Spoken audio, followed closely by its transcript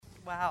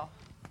Wow.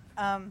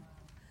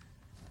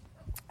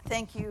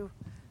 Thank you,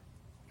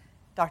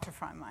 Dr.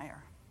 Freimeyer.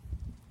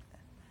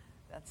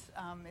 It's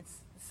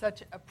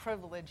such a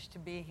privilege to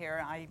be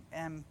here.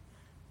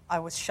 I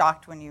was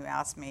shocked when you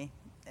asked me,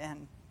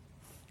 and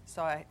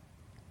so I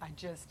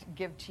just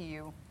give to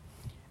you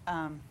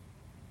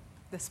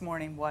this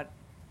morning what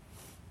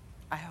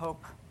I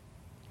hope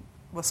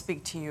will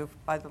speak to you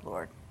by the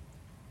Lord.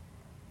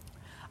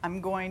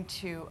 I'm going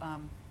to,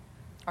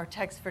 our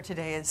text for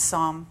today is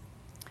Psalm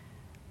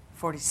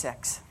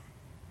 46.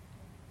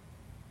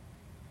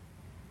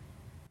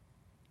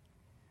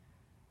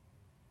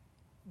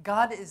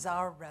 God is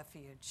our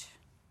refuge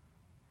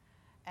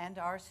and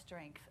our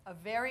strength, a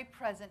very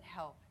present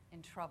help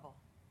in trouble.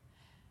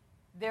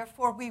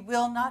 Therefore we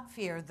will not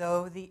fear,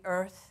 though the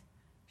earth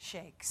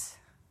shakes,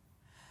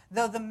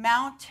 though the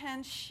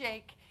mountains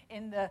shake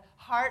in the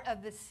heart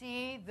of the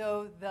sea,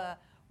 though the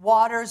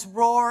waters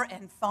roar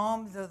and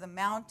foam, though the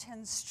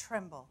mountains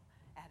tremble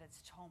at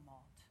its tumult.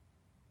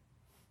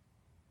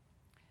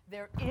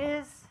 There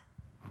is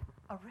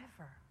a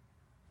river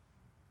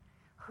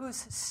whose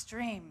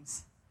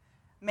streams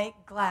make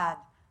glad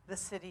the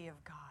city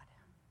of God,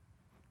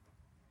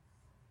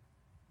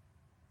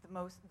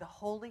 the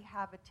holy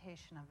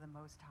habitation of the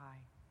Most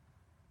High.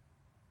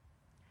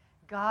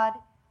 God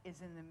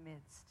is in the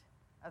midst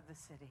of the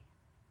city.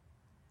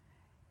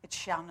 It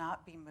shall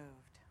not be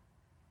moved.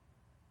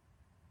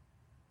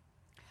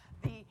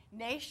 The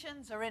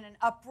nations are in an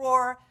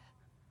uproar.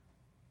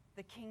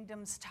 The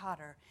kingdoms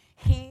totter.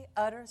 He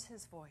utters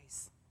his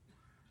voice,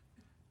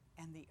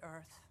 and the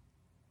earth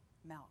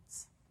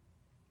melts.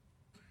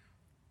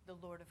 The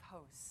Lord of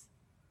hosts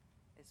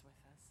is with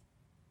us.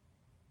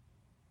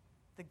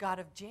 The God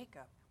of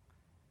Jacob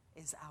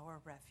is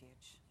our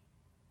refuge.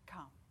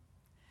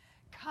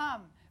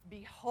 Come,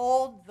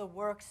 behold the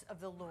works of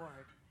the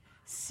Lord.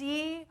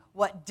 See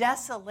what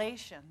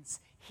desolations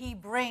he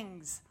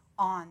brings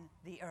on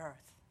the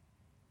earth.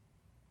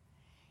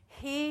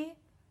 He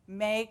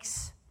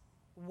makes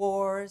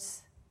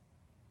wars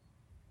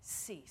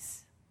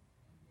cease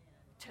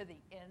to the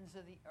ends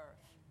of the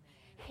earth.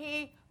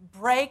 He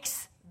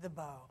breaks the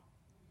bow.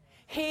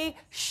 He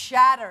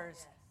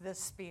shatters the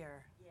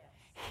spear.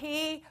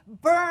 He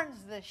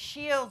burns the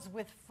shields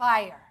with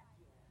fire.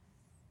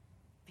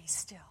 Be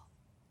still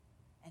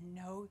and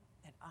know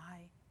that I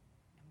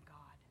am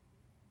God.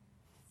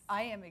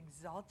 I am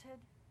exalted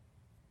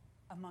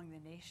among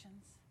the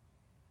nations.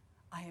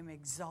 I am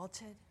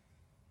exalted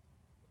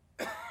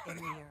in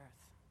the earth.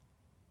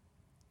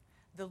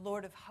 The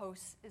Lord of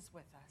hosts is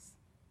with us.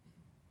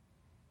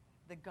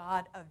 The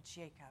God of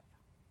Jacob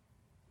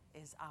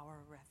is our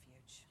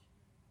refuge.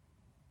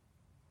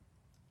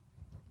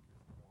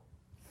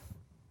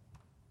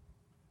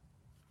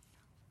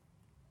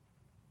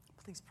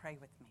 Please pray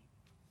with me.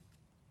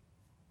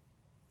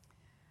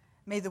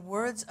 May the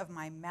words of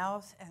my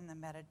mouth and the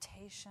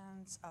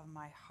meditations of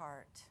my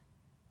heart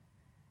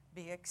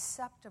be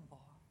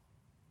acceptable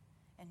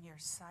in your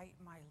sight,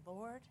 my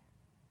Lord.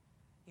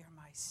 You're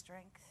my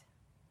strength,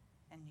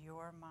 and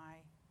you're my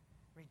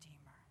Redeemer.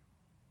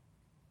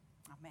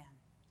 Amen.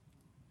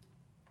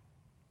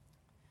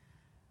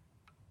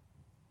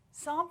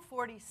 Psalm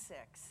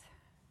 46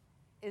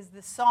 is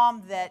the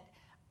psalm that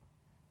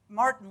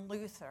Martin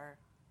Luther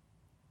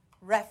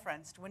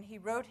referenced when he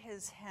wrote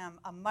his hymn,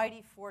 "A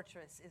Mighty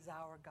Fortress is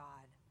Our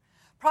God."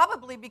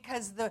 Probably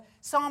because the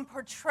psalm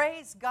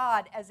portrays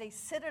God as a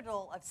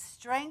citadel of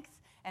strength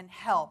and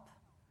help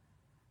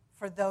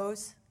for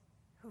those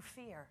who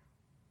fear.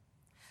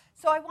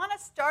 So I want to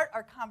start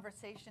our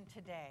conversation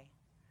today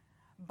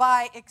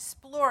by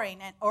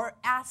exploring or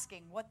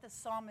asking what the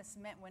psalmist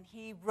meant when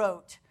he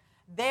wrote,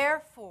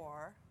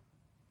 "Therefore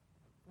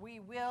we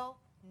will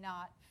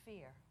not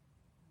fear."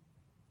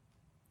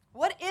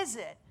 What is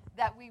it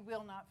that we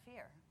will not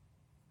fear?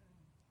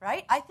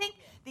 Right? I think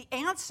the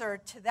answer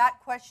to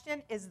that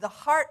question is the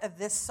heart of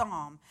this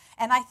psalm.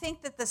 And I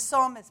think that the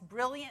psalmist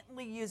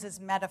brilliantly uses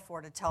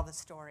metaphor to tell the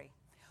story.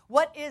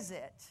 What is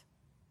it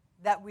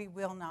that we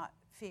will not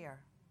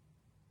fear?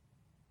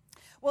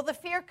 Well, the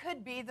fear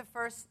could be the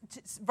first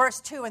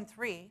verse 2 and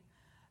 3.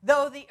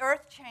 Though the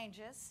earth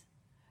changes,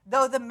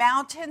 though the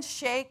mountains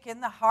shake in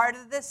the heart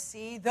of the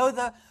sea, though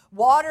the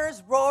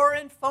waters roar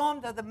and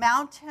foam, though the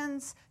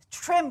mountains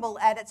tremble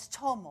at its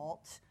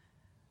tumult,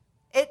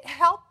 it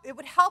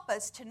would help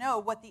us to know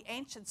what the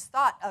ancients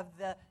thought of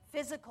the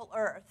physical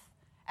earth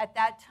at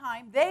that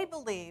time. They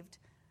believed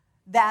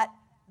that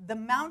the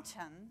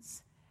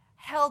mountains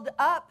held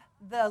up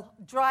the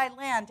dry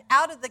land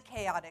out of the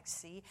chaotic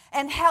sea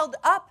and held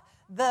up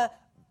the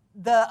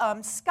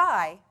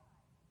sky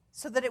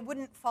so that it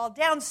wouldn't fall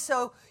down.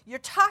 So you're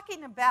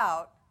talking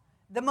about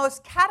the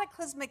most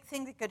cataclysmic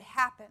thing that could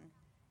happen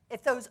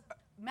if those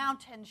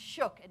mountains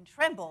shook and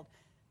trembled.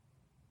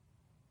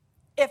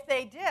 If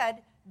they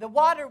did, the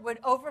water would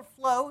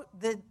overflow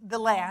the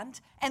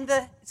land and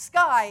the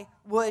sky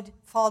would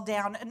fall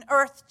down, an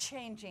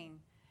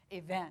earth-changing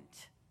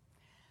event.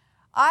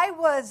 I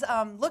was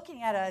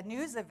looking at a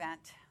news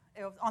event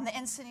on the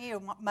Encinitas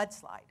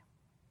mudslide.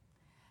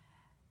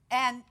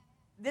 And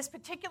this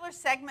particular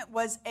segment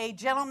was a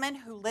gentleman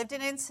who lived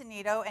in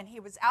Encinitas, and he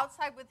was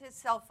outside with his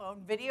cell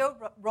phone, video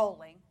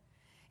rolling,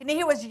 and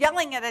he was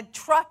yelling at a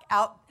truck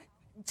out,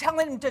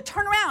 telling him to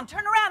turn around,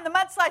 the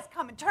mudslide's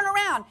coming, turn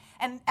around.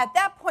 And at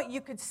that point,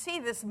 you could see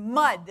this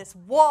mud, this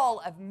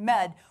wall of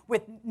mud,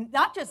 with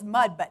not just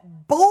mud, but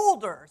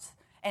boulders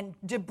and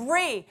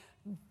debris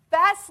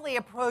fastly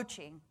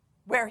approaching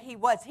where he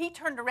was. He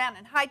turned around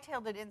and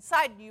hightailed it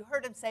inside, and you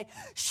heard him say,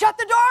 shut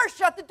the door,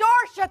 shut the door,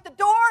 shut the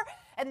door.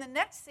 And the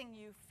next thing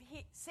you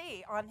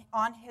see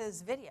on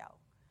his video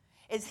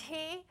is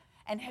he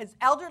and his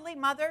elderly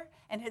mother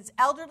and his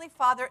elderly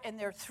father and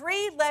their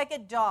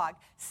three-legged dog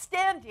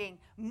standing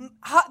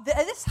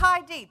this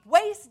high deep,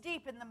 waist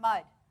deep in the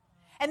mud.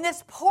 And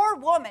this poor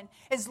woman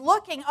is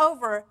looking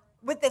over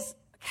with this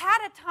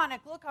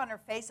catatonic look on her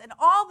face, and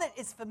all that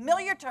is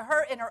familiar to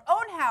her in her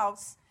own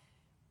house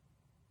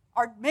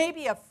are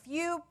maybe a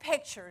few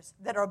pictures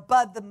that are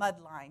above the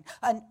mud line.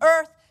 An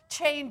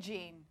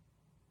earth-changing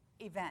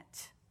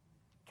event.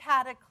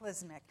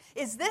 Cataclysmic.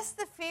 Is this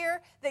the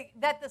fear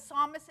that the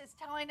psalmist is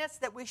telling us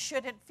that we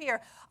shouldn't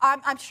fear?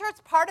 I'm sure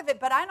it's part of it,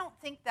 but I don't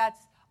think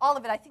that's all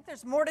of it. I think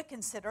there's more to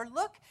consider.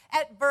 Look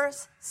at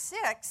verse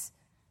 6.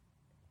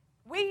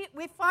 We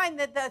find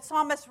that the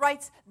psalmist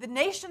writes, the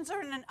nations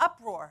are in an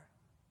uproar.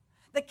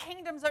 The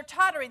kingdoms are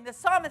tottering. The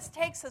psalmist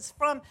takes us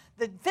from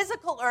the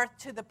physical earth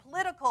to the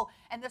political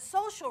and the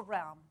social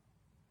realm.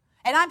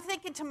 And I'm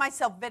thinking to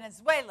myself,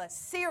 Venezuela,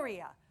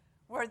 Syria,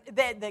 where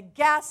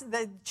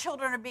the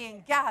children are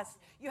being gassed.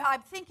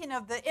 I'm thinking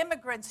of the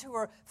immigrants who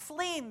are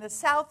fleeing the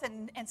South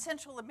and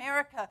Central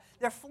America.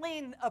 They're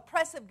fleeing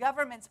oppressive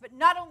governments, but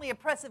not only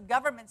oppressive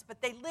governments,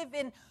 but they live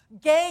in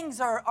gangs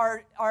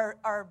are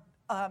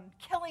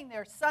killing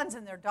their sons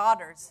and their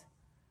daughters.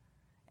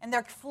 And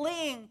they're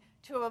fleeing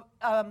to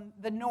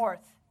the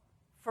north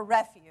for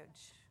refuge.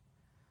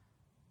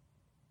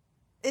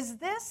 Is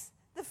this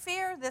the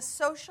fear, this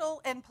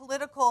social and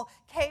political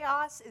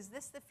chaos? Is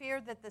this the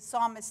fear that the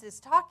psalmist is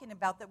talking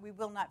about, that we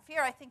will not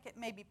fear? I think it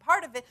may be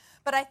part of it,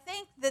 but I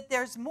think that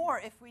there's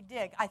more if we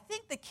dig. I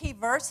think the key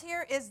verse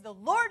here is the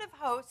Lord of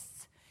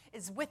hosts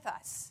is with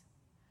us.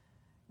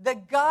 The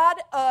God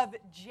of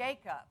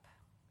Jacob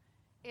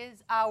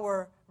is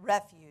our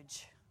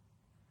refuge.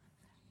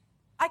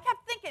 I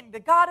kept thinking, the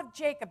God of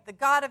Jacob, the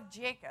God of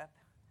Jacob.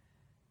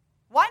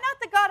 Why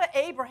not the God of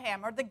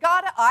Abraham or the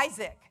God of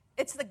Isaac?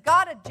 It's the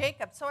God of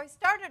Jacob. So I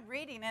started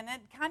reading, and it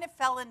kind of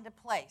fell into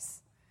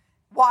place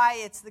why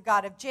it's the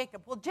God of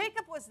Jacob. Well,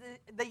 Jacob was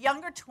the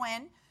younger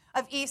twin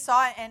of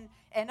Esau,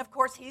 and of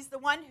course, he's the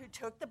one who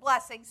took the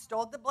blessing,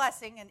 stole the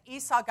blessing, and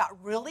Esau got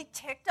really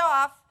ticked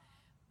off,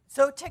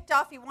 so ticked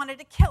off he wanted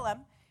to kill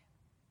him.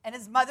 And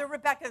his mother,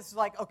 Rebecca, is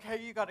like,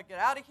 okay, you got to get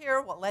out of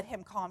here. Well, let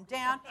him calm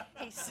down.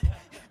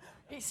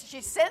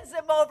 She sends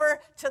him over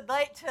to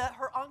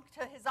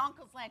his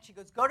uncle's land. She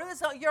goes, go to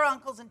your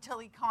uncle's until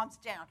he calms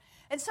down.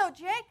 And so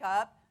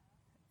Jacob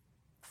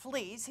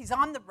flees. He's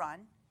on the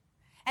run.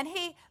 And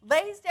he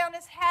lays down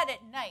his head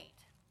at night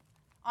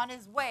on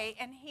his way.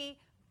 And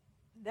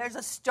there's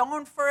a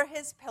stone for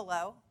his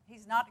pillow.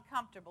 He's not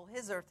comfortable.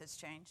 His earth has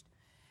changed.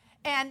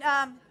 And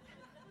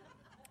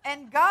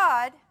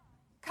God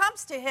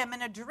comes to him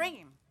in a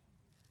dream.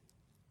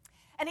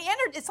 And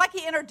it's like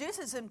he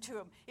introduces him to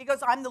him. He goes,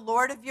 I'm the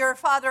Lord of your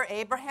father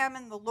Abraham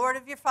and the Lord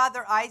of your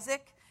father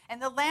Isaac.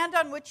 And the land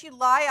on which you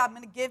lie, I'm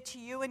going to give to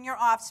you and your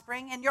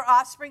offspring. And your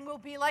offspring will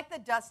be like the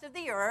dust of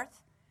the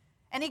earth.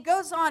 And he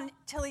goes on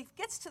till he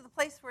gets to the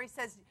place where he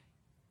says,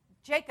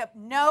 Jacob,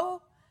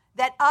 know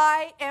that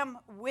I am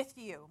with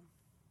you.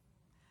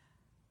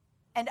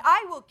 And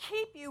I will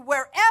keep you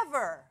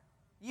wherever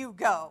you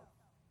go.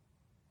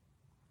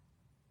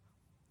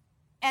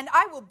 And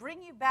I will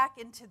bring you back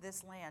into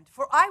this land,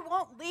 for I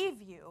won't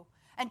leave you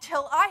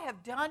until I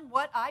have done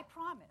what I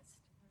promised.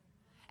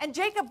 And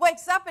Jacob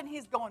wakes up and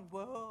he's going,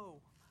 whoa,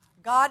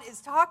 God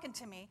is talking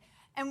to me.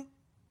 And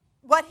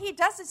what he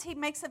does is he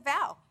makes a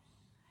vow.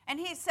 And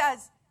he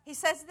says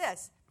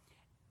this,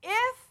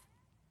 if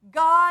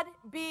God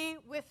be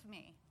with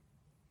me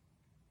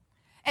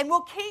and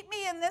will keep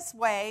me in this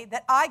way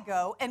that I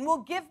go and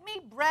will give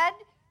me bread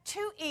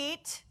to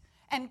eat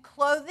and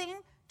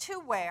clothing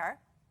to wear,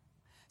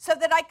 so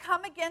that I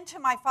come again to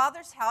my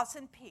father's house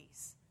in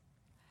peace,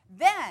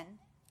 then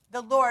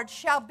the Lord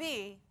shall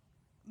be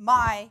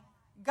my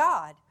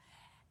God.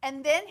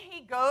 And then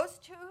he goes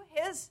to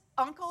his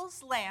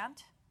uncle's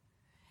land,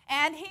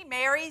 and he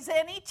marries,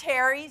 and he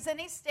tarries,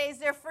 and he stays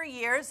there for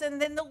years, and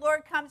then the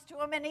Lord comes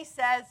to him, and he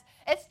says,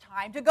 it's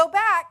time to go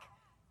back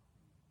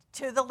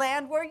to the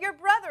land where your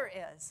brother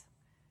is.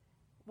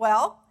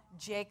 Well,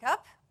 Jacob,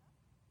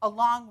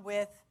 along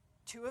with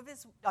two of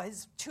his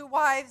two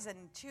wives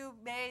and two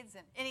maids,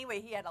 and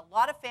anyway, he had a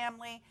lot of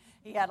family.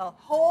 He had a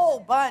whole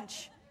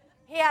bunch.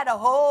 He had a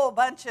whole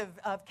bunch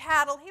of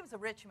cattle. He was a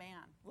rich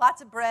man.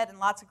 Lots of bread and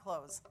lots of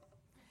clothes.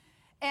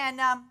 And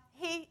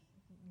he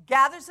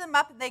gathers them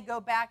up, and they go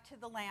back to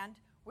the land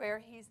where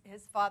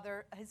his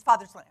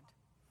father's land.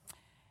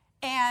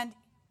 And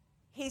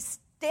he's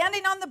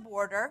standing on the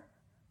border,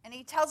 And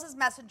he tells his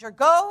messenger,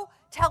 go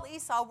tell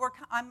Esau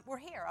we're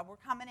here. We're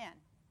coming in.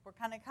 We're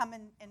going to come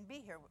in and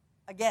be here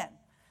again.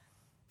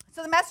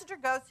 So the messenger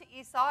goes to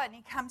Esau, and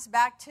he comes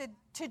back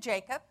to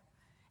Jacob.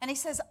 And he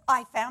says,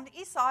 I found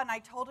Esau, and I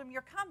told him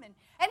you're coming.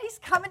 And he's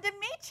coming to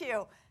meet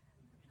you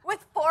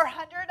with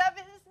 400 of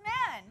his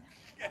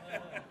men.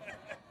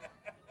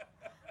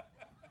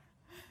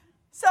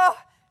 So,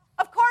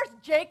 of course,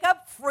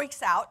 Jacob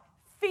freaks out.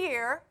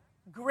 Fear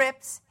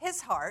grips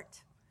his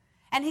heart.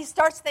 And he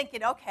starts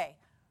thinking, okay,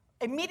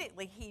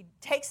 immediately he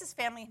takes his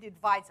family and he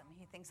divides them.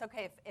 He thinks,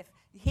 okay, if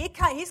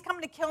he's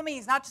coming to kill me,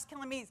 he's not just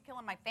killing me, he's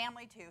killing my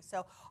family too.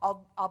 So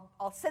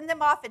I'll send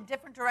them off in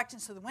different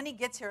directions so that when he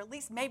gets here, at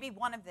least maybe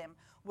one of them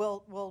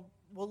will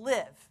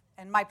live,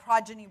 and my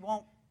progeny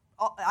won't.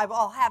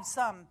 I'll have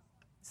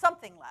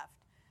something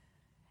left.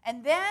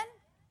 And then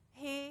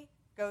he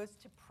goes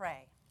to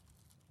pray,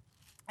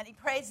 and he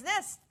prays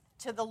this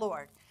to the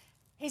Lord.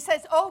 He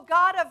says, O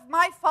God of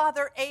my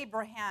father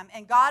Abraham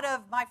and God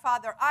of my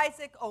father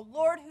Isaac, O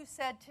Lord, who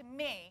said to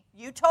me,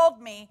 you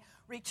told me,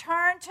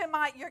 return to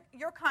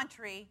your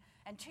country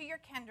and to your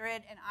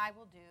kindred, and I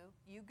will do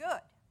you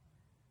good.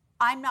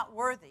 I'm not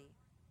worthy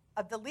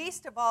of the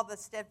least of all the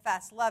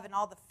steadfast love and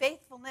all the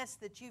faithfulness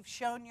that you've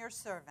shown your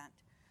servant.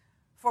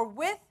 For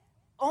with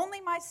only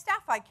my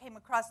staff I came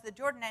across the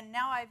Jordan, and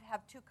now I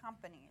have 2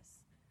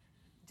 companies.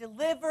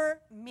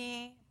 Deliver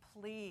me,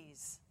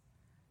 please,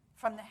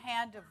 from the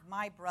hand of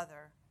my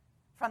brother,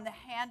 from the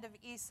hand of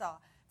Esau,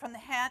 from the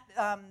hand,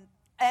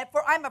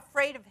 for I'm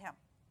afraid of him.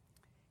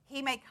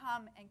 He may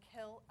come and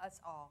kill us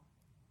all,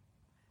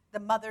 the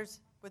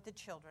mothers with the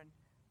children.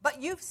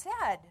 But you've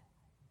said,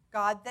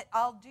 God, that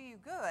I'll do you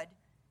good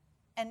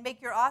and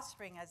make your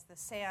offspring as the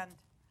sand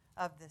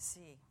of the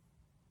sea.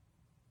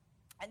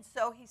 And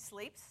so he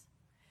sleeps,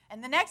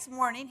 and the next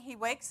morning he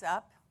wakes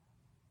up,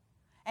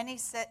 and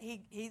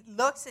he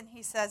looks and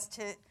he says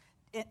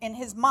in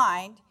his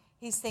mind,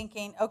 he's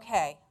thinking,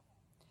 okay,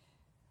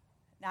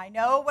 now I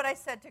know what I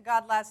said to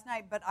God last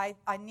night, but I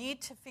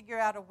need to figure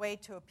out a way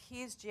to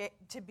appease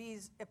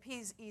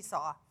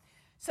Esau.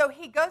 So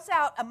he goes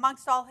out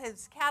amongst all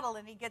his cattle,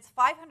 and he gets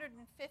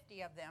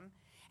 550 of them,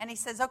 and he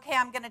says, okay,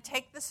 I'm going to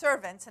take the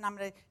servants, and I'm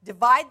going to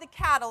divide the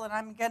cattle, and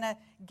I'm going to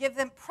give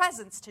them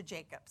presents to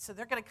Jacob. So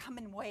they're going to come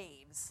in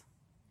waves.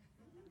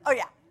 Oh,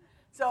 yeah.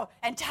 So,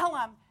 and tell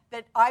him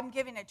that I'm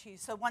giving it to you.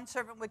 So one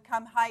servant would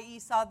come, hi,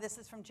 Esau, this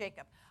is from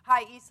Jacob.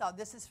 Hi, Esau,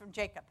 this is from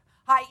Jacob.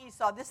 Hi,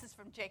 Esau, this is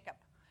from Jacob.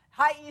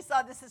 Hi,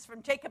 Esau, this is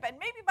from Jacob. And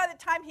maybe by the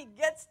time he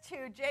gets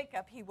to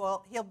Jacob, he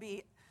won't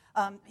be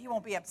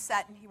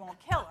upset and he won't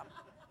kill him.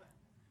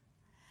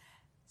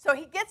 So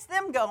he gets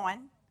them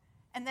going,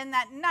 and then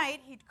that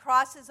night he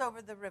crosses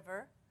over the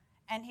river,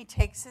 and he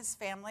takes his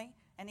family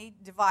and he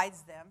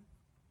divides them.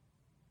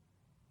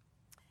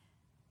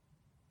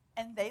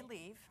 And they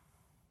leave.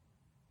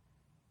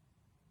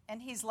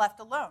 And he's left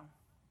alone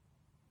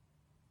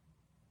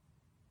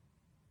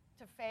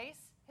to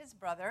face his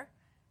brother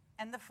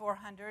and the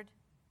 400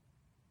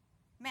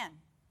 men.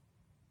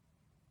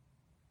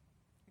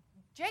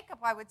 Jacob,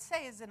 I would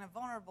say, is in a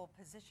vulnerable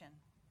position.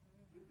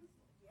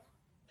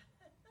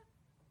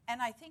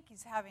 And I think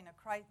he's having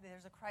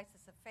there's a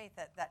crisis of faith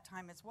at that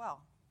time as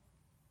well.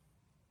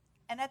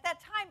 And at that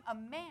time, a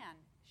man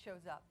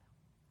shows up.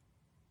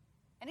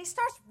 And he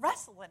starts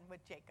wrestling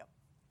with Jacob.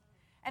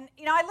 And,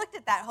 I looked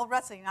at that whole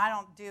wrestling. I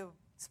don't do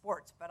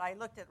sports, but I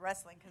looked at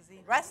wrestling because he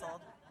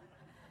wrestled,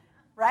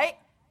 right?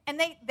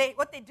 And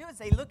what they do is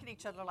they look at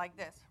each other like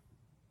this,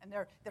 and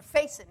they're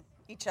facing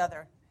each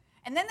other.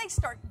 And then they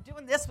start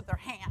doing this with their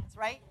hands,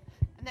 right?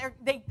 And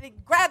they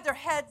grab their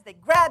heads, they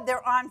grab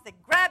their arms, they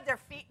grab their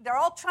feet. They're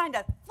all trying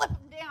to flip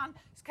them down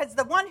because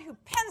the one who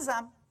pins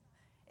them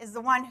is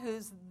the one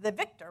who's the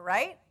victor,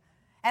 right?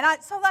 And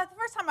so the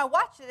first time I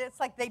watched it, it's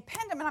like they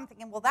pinned him, and I'm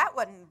thinking, well, that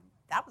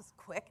was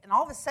quick. And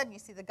all of a sudden, you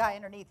see the guy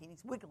underneath, and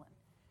he's wiggling.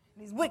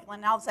 And he's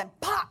wiggling, and all of a sudden,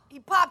 pop, he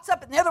pops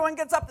up, and the other one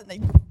gets up, and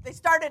they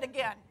start it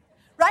again,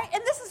 right?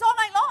 And this is all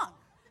night long.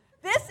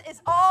 This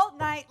is all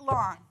night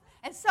long.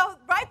 And so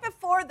right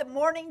before the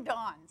morning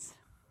dawns,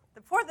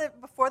 before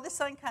the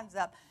sun comes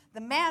up,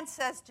 the man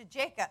says to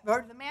Jacob,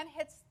 or the man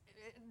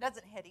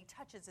he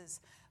touches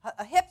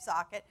a hip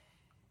socket,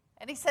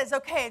 and he says,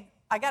 okay,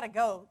 I got to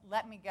go,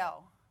 let me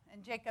go.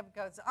 And Jacob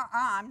goes,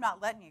 I'm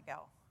not letting you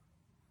go.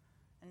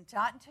 And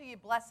not until you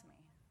bless me.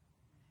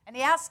 And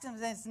he asks him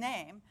his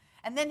name,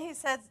 and then he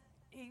says,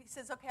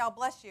 okay, I'll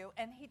bless you.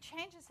 And he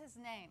changes his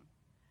name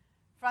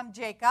from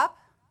Jacob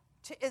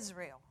to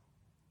Israel,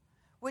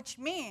 which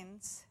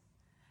means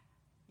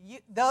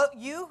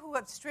you who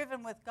have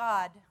striven with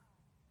God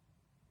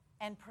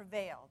and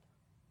prevailed.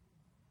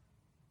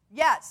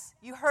 Yes,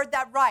 you heard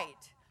that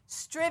right.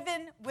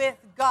 Striven with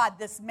God.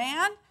 This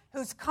man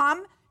who's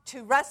come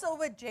to wrestle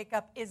with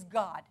Jacob is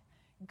God.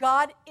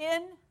 God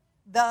in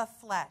the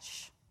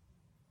flesh.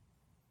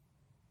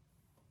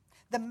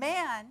 The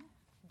man,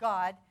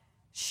 God,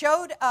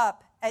 showed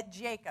up at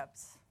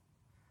Jacob's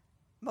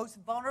most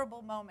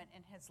vulnerable moment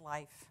in his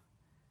life,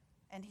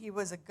 and he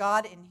was a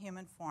God in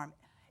human form.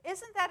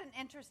 Isn't that an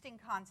interesting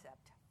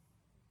concept?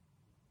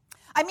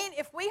 I mean,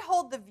 if we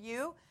hold the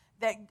view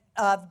that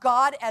of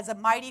God as a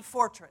mighty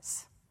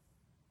fortress,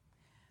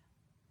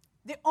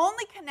 the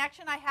only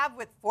connection I have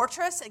with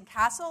fortress and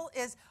castle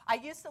is I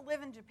used to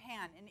live in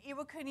Japan, in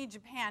Iwakuni,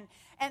 Japan,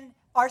 and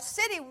our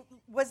city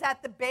was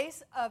at the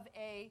base of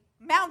a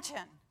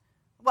mountain.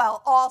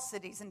 Well, all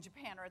cities in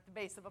Japan are at the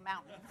base of a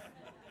mountain.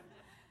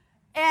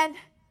 And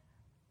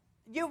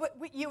you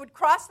would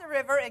cross the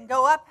river and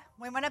go up.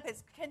 We went up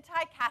as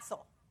Kintai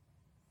Castle.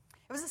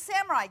 It was a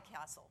samurai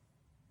castle.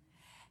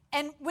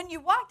 And when you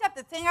walked up,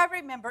 the thing I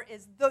remember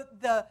is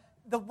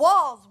the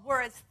walls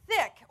were as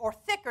thick or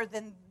thicker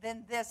than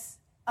this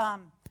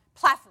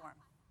platform.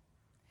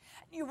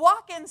 You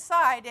walk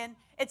inside, and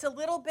it's a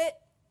little bit,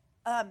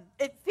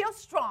 it feels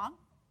strong.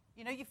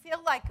 You know, you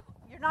feel like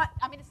you're not,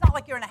 I mean, it's not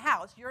like you're in a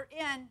house. You're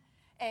in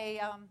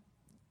a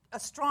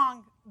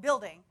strong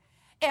building.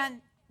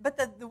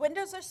 But the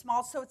windows are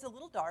small, so it's a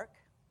little dark,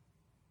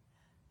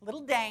 a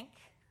little dank.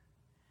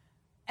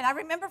 And I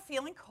remember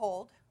feeling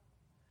cold.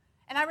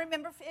 And I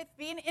remember it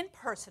being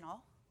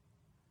impersonal.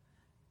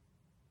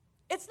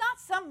 It's not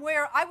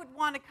somewhere I would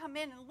want to come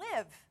in and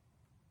live.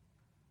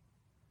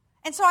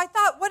 And so I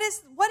thought, what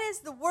is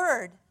the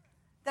word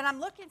that I'm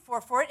looking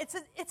for it?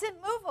 It's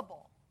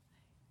immovable.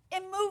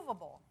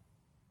 Immovable.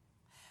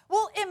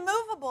 Well,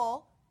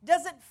 immovable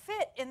doesn't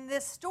fit in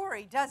this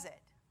story, does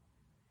it?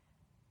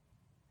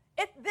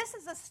 This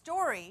is a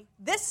story.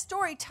 This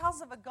story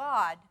tells of a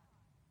God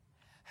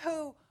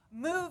who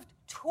moved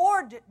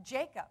toward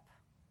Jacob.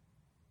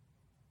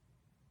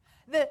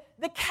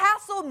 The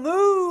castle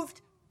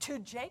moved to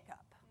Jacob.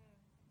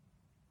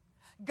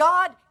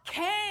 God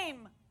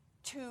came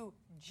to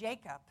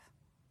Jacob.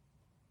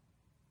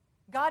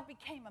 God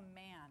became a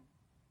man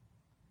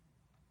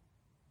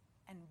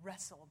and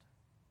wrestled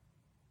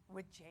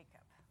with Jacob.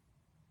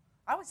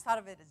 I always thought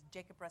of it as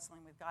Jacob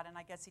wrestling with God, and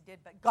I guess he did,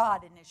 but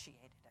God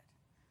initiated it.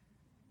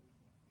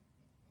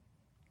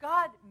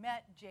 God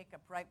met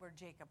Jacob right where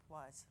Jacob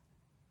was.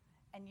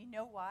 And you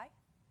know why?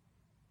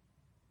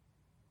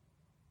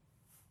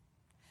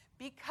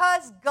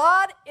 Because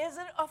God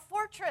isn't a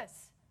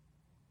fortress.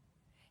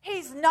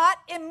 He's not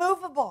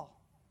immovable.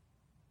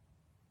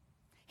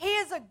 He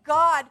is a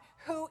God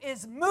who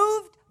is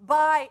moved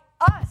by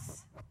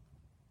us.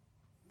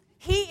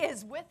 He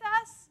is with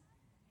us.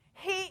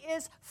 He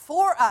is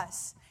for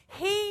us.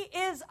 He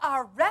is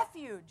our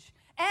refuge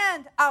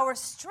and our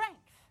strength.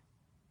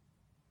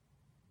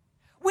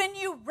 When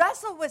you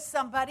wrestle with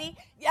somebody,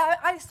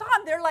 I saw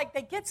them,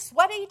 they get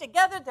sweaty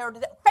together, their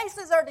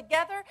faces are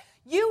together.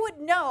 You would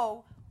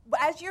know,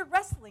 as you're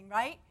wrestling,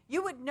 right?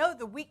 You would know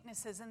the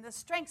weaknesses and the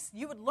strengths.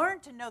 You would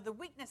learn to know the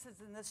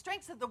weaknesses and the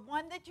strengths of the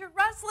one that you're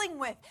wrestling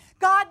with.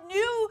 God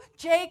knew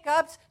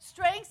Jacob's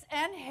strengths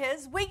and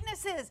his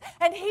weaknesses.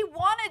 And he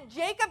wanted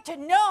Jacob to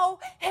know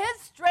his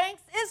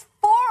strength is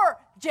for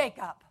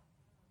Jacob.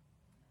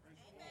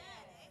 Amen.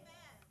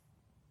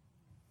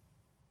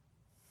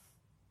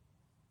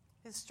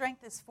 His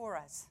strength is for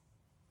us.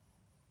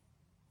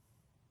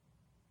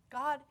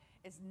 God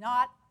is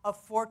not a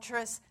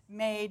fortress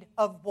made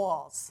of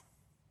walls.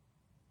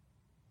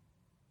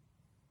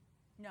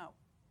 No.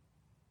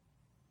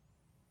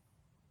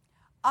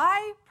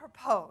 I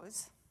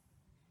propose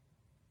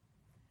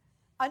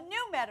a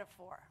new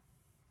metaphor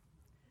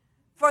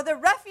for the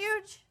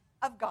refuge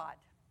of God.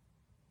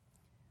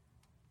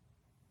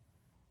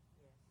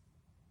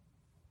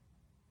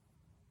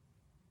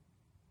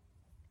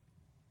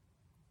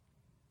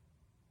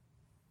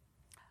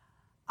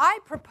 I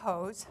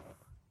propose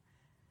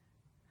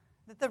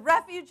that the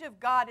refuge of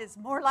God is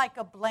more like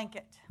a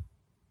blanket.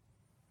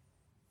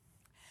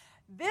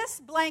 This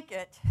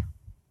blanket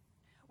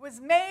was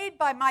made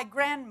by my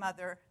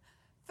grandmother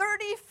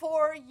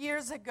 34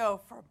 years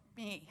ago for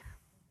me.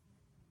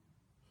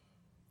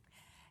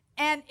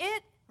 And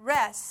it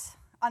rests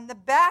on the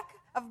back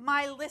of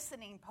my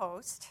listening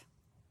post.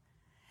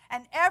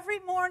 And every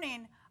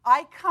morning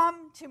I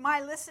come to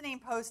my listening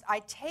post,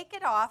 I take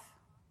it off,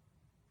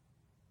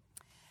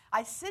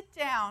 I sit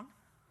down,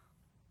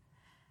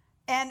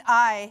 and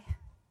I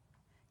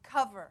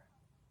cover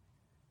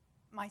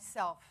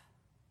myself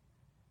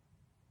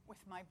with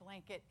my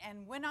blanket.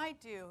 And when I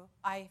do,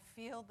 I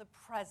feel the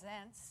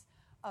presence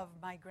of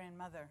my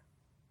grandmother.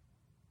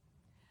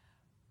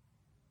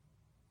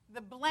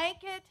 The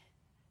blanket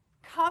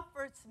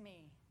comforts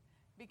me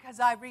because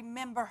I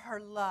remember her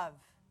love.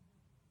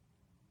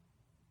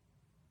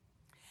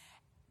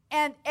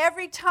 And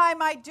every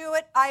time I do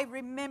it, I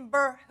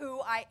remember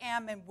who I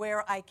am and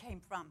where I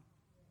came from.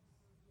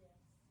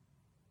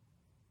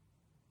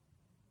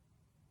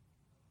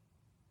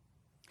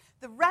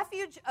 The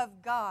refuge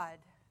of God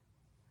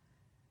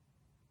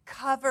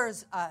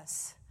covers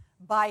us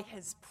by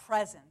his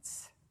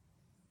presence.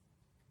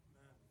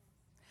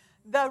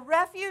 The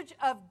refuge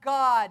of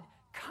God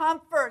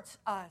comforts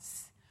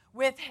us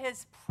with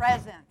his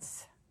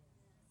presence.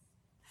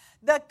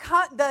 The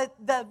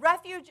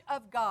refuge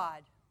of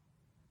God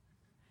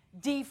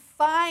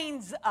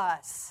defines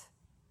us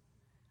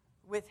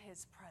with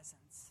his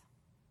presence.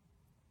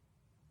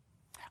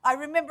 I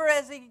remember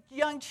as a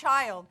young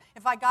child,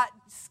 if I got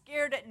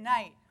scared at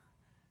night,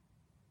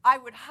 I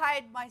would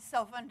hide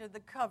myself under the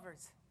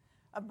covers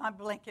of my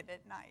blanket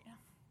at night.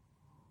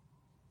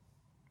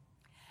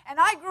 And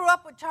I grew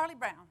up with Charlie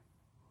Brown.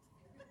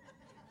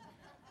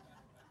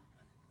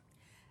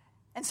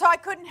 And so I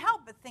couldn't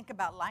help but think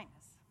about Linus.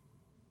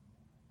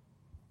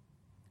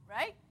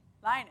 Right?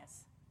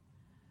 Linus.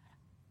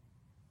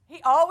 He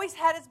always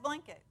had his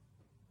blanket.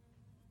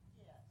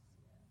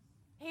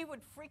 He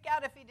would freak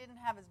out if he didn't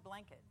have his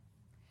blanket.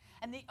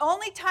 And the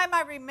only time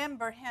I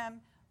remember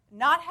him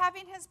not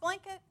having his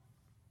blanket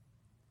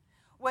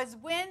was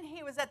when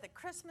he was at the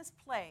Christmas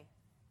play.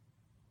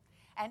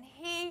 And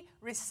he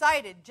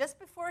recited, just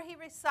before he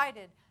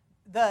recited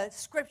the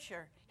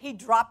scripture, he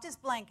dropped his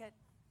blanket.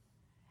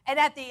 And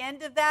at the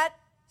end of that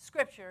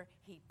scripture,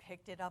 he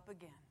picked it up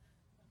again.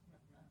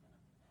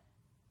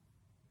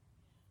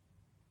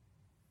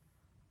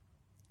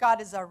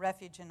 God is our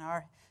refuge and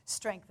our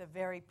strength, a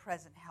very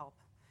present help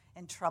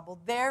in trouble.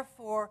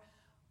 Therefore,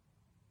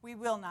 we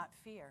will not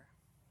fear.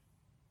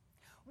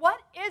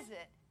 What is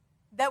it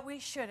that we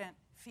shouldn't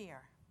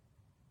fear?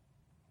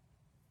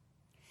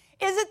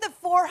 Is it the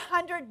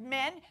 400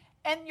 men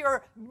and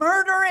your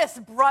murderous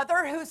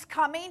brother who's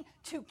coming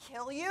to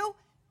kill you?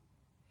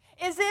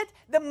 Is it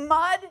the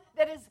mud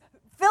that is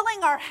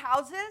filling our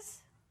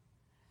houses?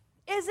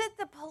 Is it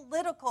the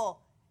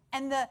political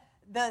and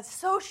the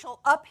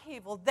social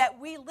upheaval that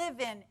we live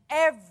in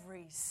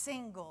every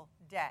single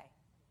day?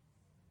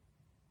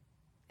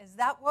 Is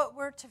that what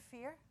we're to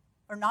fear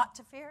or not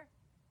to fear?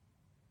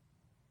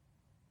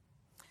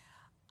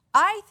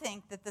 I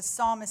think that the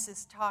psalmist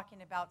is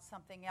talking about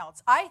something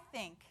else. I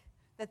think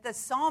that the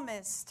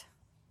psalmist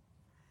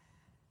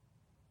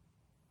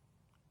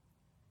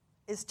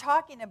is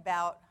talking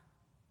about,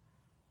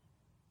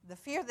 the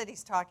fear that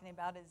he's talking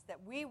about is that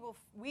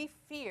we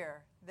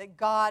fear that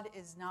God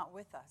is not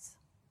with us.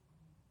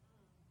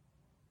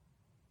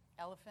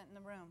 Elephant in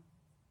the room.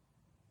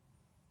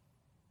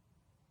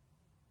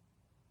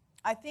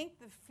 I think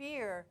the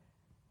fear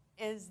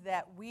is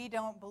that we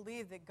don't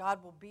believe that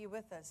God will be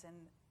with us and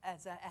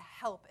as a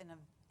help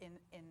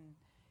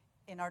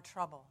in our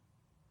trouble.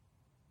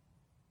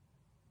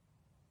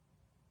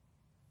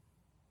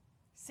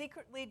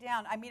 Secretly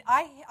down. I mean,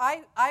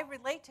 I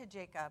relate to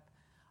Jacob.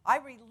 I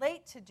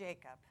relate to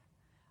Jacob.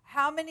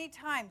 How many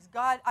times,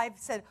 God,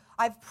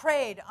 I've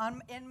prayed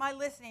in my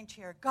listening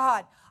chair,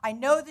 God, I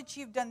know that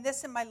you've done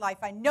this in my life.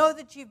 I know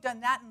that you've done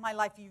that in my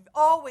life. You've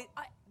always,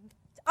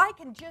 I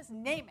can just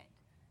name it.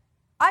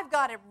 I've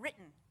got it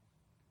written.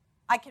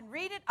 I can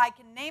read it. I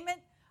can name it.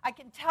 I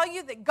can tell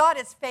you that God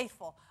is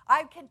faithful.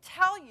 I can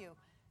tell you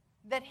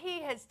that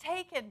he has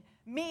taken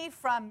me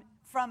from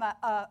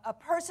a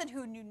person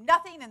who knew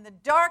nothing in the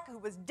dark, who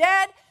was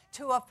dead,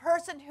 to a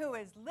person who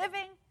is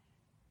living,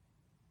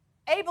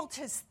 able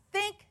to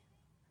think,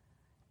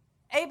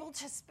 able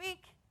to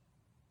speak,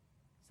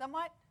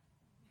 somewhat.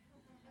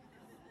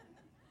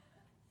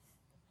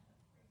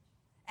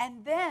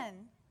 And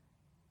then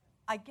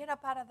I get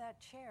up out of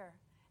that chair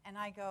and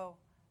I go,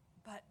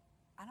 but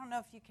I don't know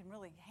if you can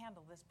really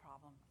handle this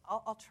problem.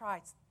 I'll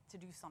try to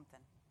do something.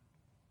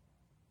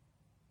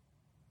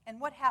 And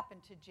what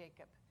happened to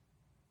Jacob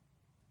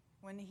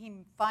when he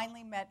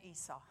finally met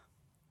Esau?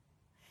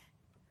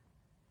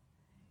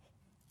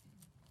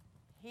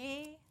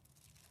 He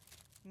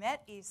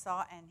met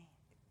Esau, and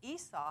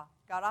Esau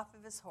got off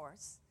of his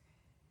horse,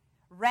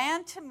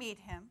 ran to meet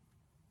him,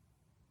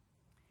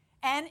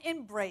 and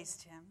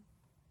embraced him,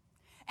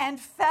 and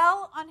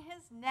fell on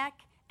his neck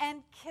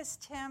and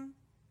kissed him,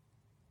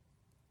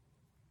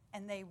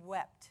 and they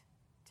wept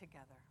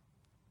together.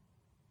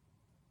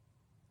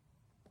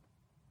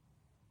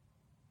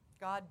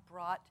 God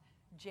brought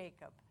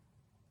Jacob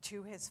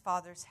to his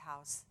father's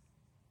house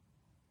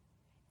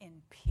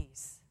in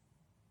peace.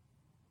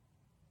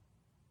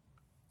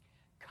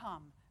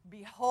 Come,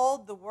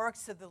 behold the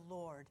works of the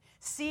Lord.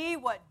 See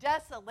what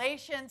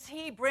desolations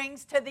he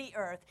brings to the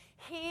earth.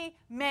 He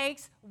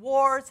makes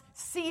wars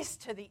cease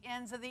to the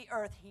ends of the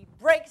earth. He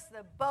breaks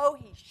the bow.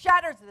 He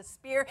shatters the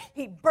spear.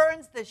 He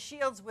burns the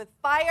shields with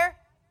fire.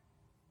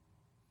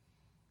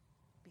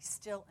 Be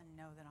still and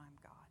know that I'm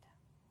God.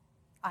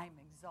 I am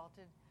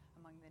exalted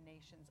among the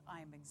nations. I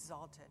am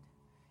exalted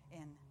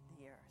in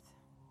the earth.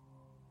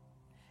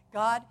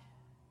 God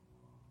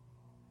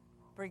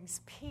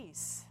brings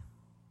peace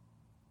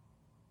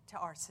to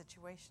our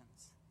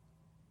situations.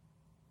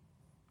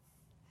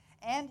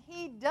 And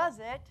he does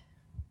it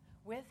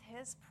with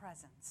his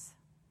presence.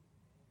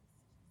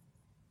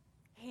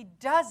 He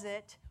does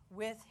it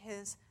with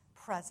his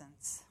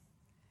presence.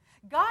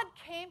 God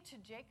came to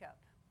Jacob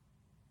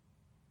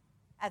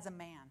as a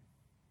man.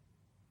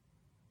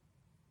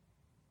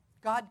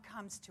 God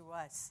comes to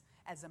us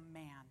as a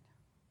man,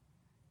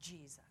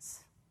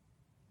 Jesus.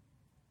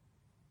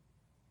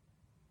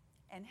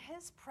 And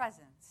his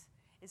presence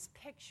is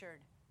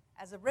pictured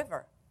as a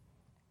river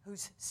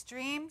whose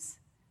streams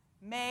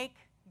make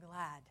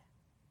glad.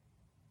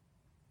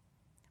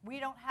 We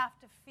don't have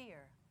to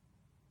fear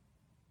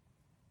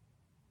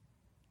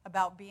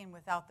about being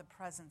without the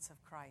presence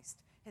of Christ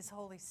His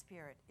Holy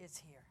Spirit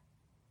is here.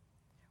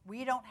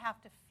 We don't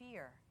have to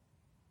fear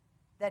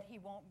that he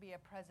won't be a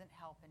present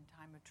help in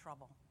time of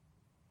trouble.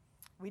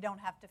 We don't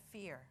have to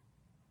fear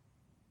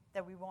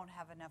that we won't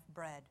have enough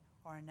bread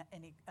or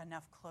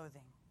enough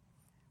clothing.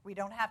 We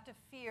don't have to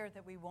fear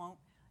that we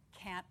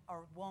can't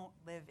or won't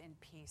live in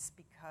peace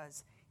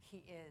because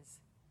he is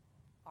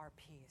our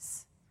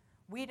peace.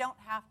 We don't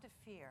have to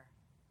fear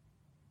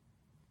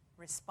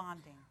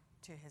responding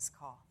to his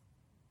call.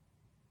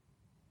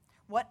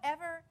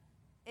 Whatever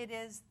it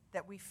is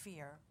that we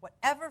fear,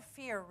 whatever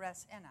fear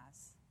rests in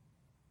us,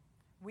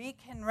 we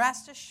can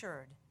rest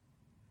assured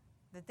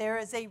that there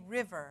is a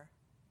river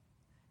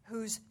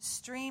whose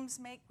streams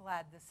make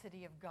glad the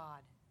city of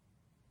God.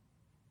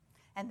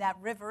 And that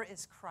river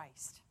is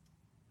Christ.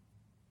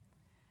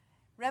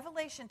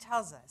 Revelation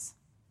tells us,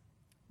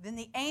 then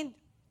the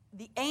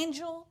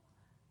angel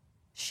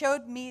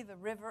showed me the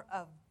river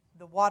of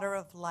the water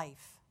of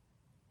life,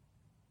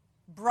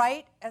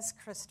 bright as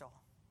crystal,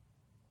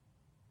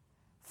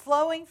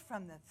 flowing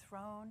from the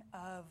throne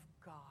of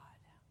God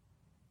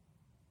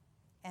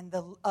and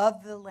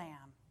of the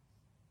Lamb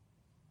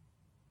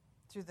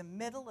through the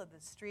middle of the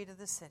street of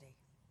the city.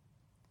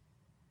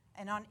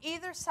 And on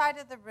either side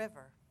of the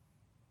river,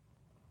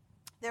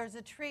 there's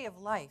a tree of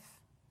life,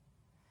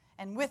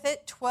 and with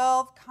it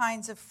 12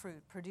 kinds of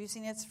fruit,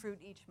 producing its fruit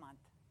each month.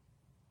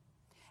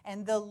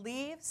 And the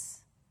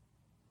leaves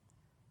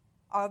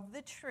of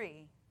the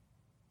tree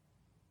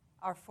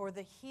are for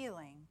the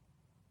healing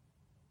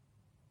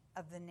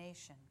of the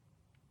nation.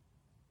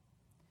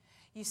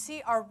 You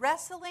see, our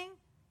wrestling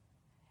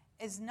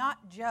is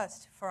not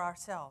just for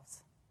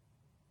ourselves.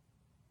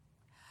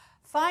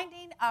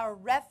 Finding our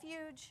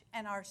refuge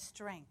and our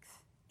strength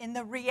in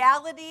the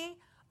reality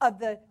of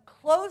the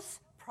close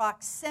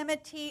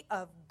proximity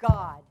of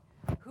God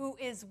who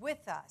is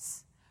with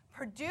us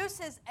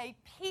produces a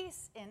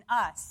peace in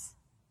us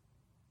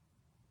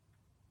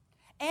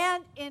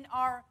and in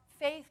our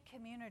faith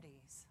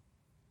communities.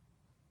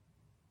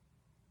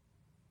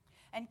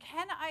 And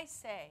can I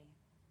say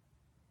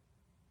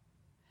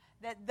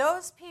that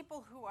those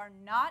people who are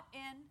not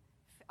in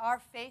our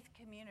faith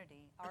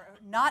community, are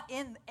not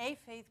in a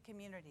faith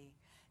community,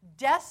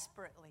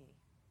 desperately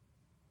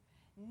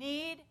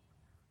need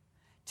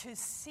to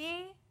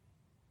see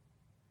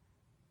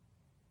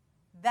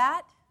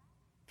that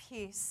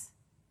peace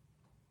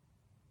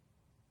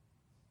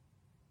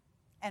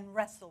and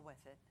wrestle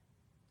with it.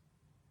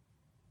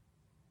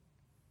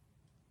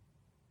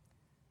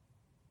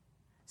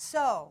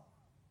 So,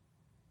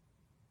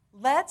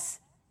 let's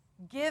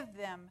give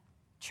them,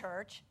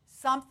 church,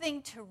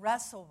 something to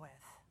wrestle with.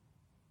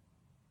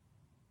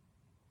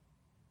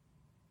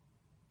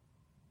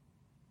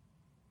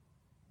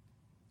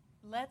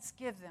 Let's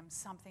give them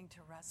something to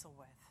wrestle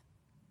with.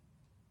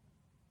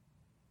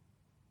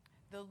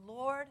 The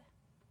Lord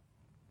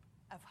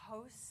of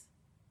hosts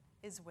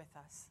is with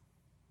us.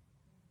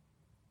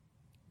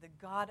 The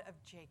God of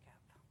Jacob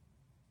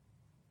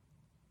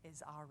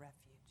is our refuge.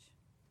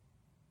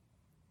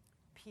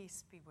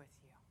 Peace be with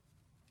you.